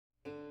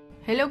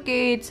Hello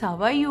kids,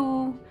 how are you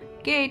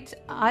kids.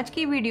 आज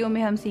की video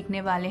में हम सीखने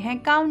वाले हैं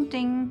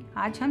काउंटिंग।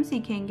 आज हम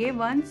सीखेंगे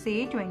 1 से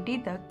 20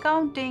 तक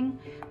काउंटिंग।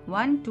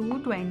 1 to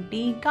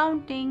 20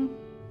 counting.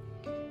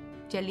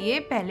 चलिए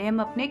पहले हम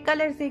अपने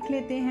कलर्स देख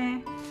लेते हैं।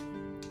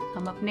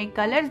 हम अपने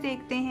कलर्स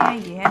देखते हैं।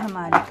 ये है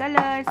हमारे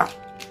colours.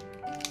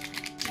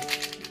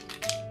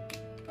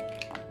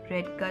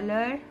 Red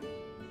colour,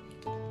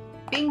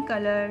 pink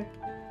colour,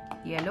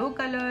 yellow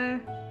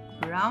colour,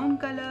 brown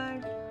colour,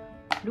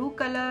 blue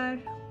colour,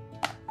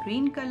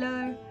 green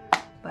colour,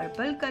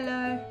 purple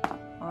colour,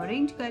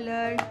 orange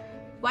colour,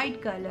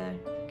 white colour.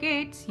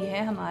 Kids, ये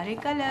है हमारे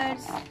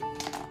कलर्स।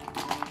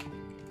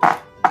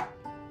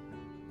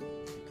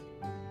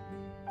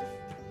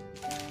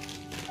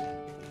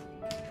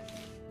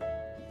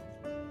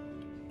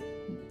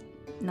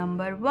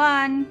 नंबर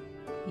 1,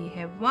 ये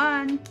है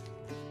 1,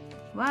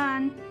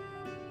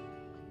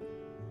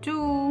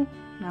 2,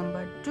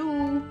 number 2,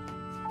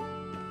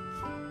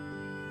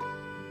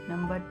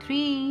 number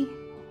 3,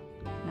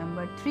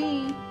 number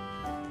 3,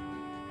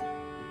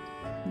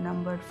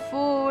 number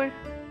 4,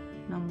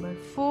 number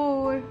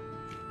 4,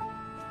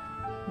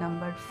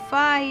 number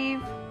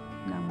 5,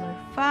 number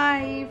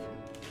 5,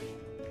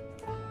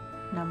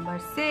 number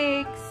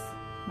 6,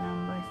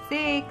 number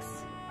 6,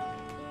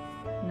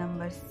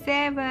 number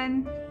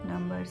 7,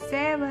 number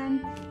 7,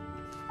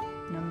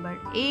 number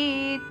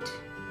 8,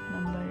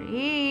 number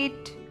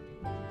 8,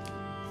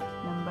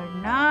 number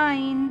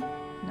 9,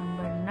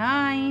 number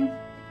 9,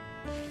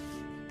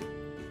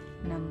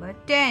 number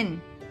 10,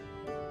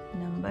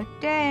 number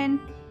 10,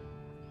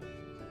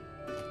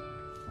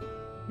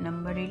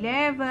 number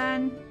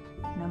 11,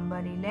 number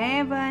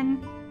 11,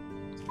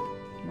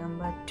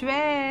 number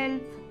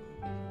 12,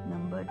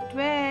 number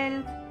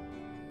 12,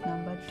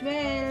 number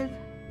 12,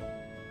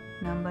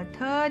 number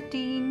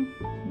 13,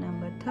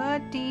 number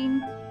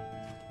 13,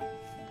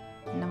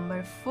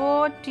 number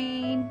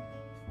 14,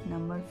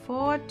 number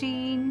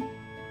 14,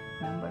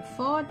 number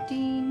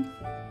 14,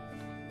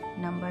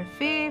 number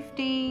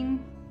 15,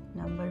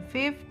 number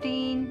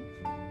 15,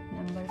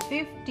 number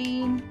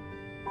 15,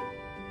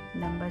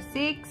 number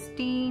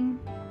 16,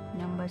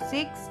 number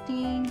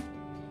 16,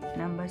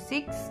 number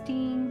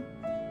 16,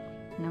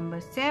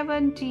 number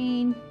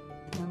 17,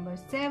 number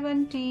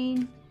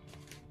 17,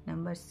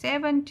 number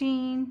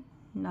 17,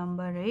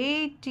 number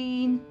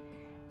 18,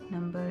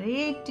 number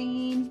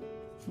 18,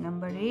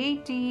 number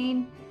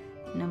 18,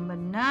 number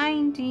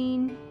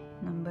 19,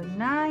 number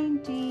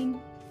 19,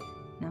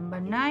 number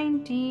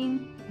 19,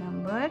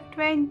 number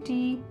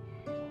 20,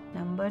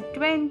 number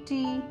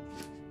 20.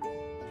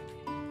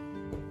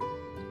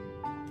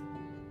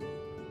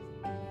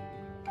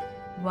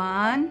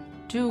 1,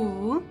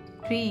 2,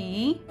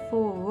 3,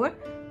 4,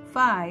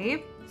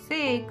 5,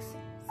 6,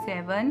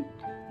 7,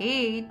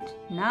 8,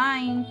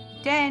 9,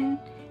 10,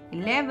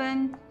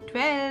 11,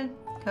 12,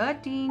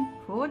 13,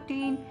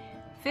 14,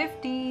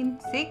 15,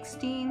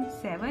 16,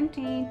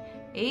 17,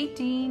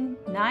 18,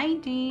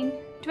 19,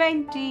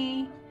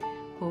 20.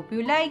 Hope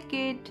you like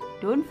it.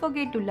 Don't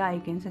forget to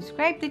like and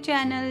subscribe the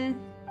channel.